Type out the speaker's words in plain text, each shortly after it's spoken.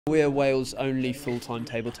We're Wales' only full-time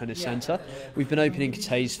table tennis centre. We've been open in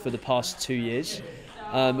Cardiff for the past 2 years.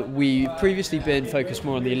 We've previously been focused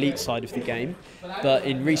more on the elite side of the game, but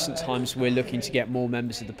in recent times we're looking to get more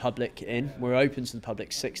members of the public in. We're open to the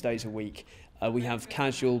public 6 days a week. We have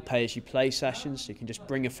casual pay-as-you-play sessions, so you can just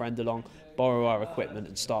bring a friend along, borrow our equipment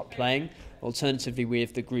and start playing. Alternatively, we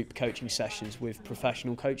have the group coaching sessions with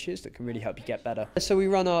professional coaches that can really help you get better. So we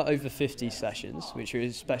run our over 50 sessions, which are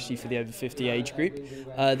especially for the over 50 age group.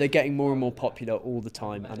 They're getting more and more popular all the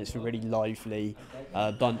time, and it's a really lively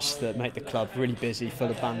bunch that make the club really busy, full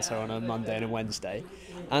of banter on a Monday and a Wednesday.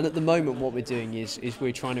 And at the moment what we're doing is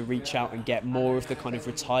we're trying to reach out and get more of the kind of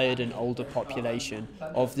retired and older population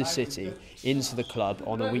of the city into the club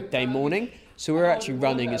on a weekday morning. So we're actually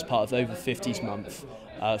running, as part of Over 50s Month,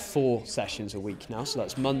 4 sessions a week now. So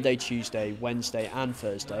that's Monday, Tuesday, Wednesday and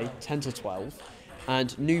Thursday, 10 to 12.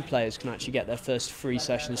 And new players can actually get their first 3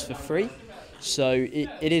 sessions for free. So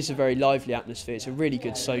it is a very lively atmosphere. It's a really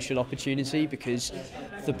good social opportunity because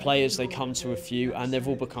the players, they come to a few and they've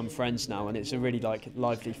all become friends now, and it's a really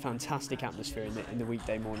lively, fantastic atmosphere in the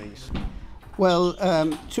weekday mornings. Well,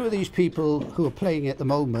 2 of these people who are playing at the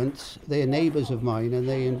moment, they're neighbours of mine and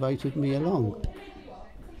they invited me along.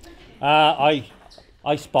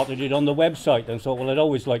 I spotted it on the website and thought, well, I'd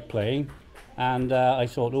always liked playing. And I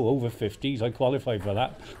thought, oh, over 50s, I qualify for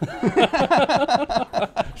that.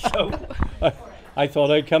 So I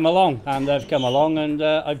thought I'd come along, and I've come along and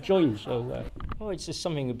I've joined. So oh, it's just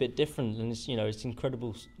something a bit different, and it's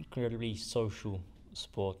incredibly social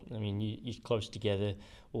sport. I mean, you're close together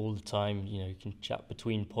all the time. You can chat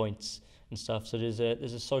between points and stuff. So there's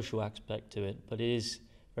a social aspect to it, but it is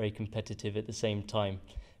very competitive at the same time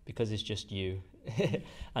because it's just you.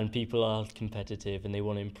 And people are competitive and they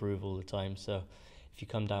want to improve all the time. So if you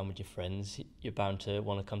come down with your friends, you're bound to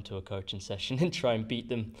want to come to a coaching session and try and beat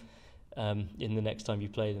them in the next time you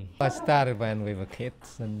play them. I started when we were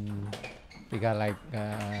kids, and we got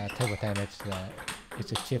table tennis.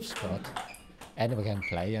 It's a cheap sport. Anyone can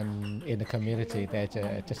play, and in the community there's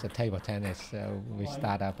just a table tennis. So we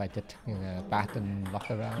start out by just bat and walk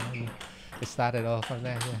around. It started off from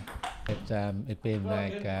there. Yeah. It's been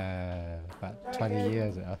about 20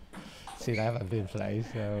 years since I haven't been playing.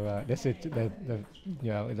 So this is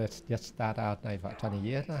let's just start out about 20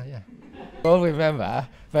 years now. Yeah. Don't remember,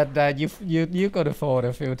 but you got to fall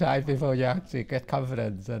a few times before you actually get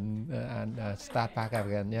confidence and start back up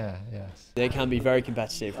again. Yeah, yes. They can be very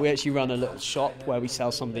competitive. We actually run a little shop where we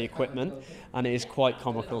sell some of the equipment, and it is quite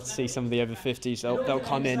comical to see some of the over 50s. They'll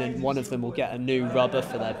come in and one of them will get a new rubber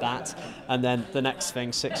for their bat, and then the next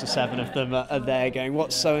thing 6 or 7 of them are there going,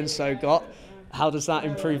 "What's so and so got? How does that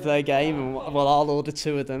improve their game?" And well, I'll order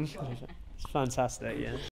 2 of them. It's fantastic, yeah.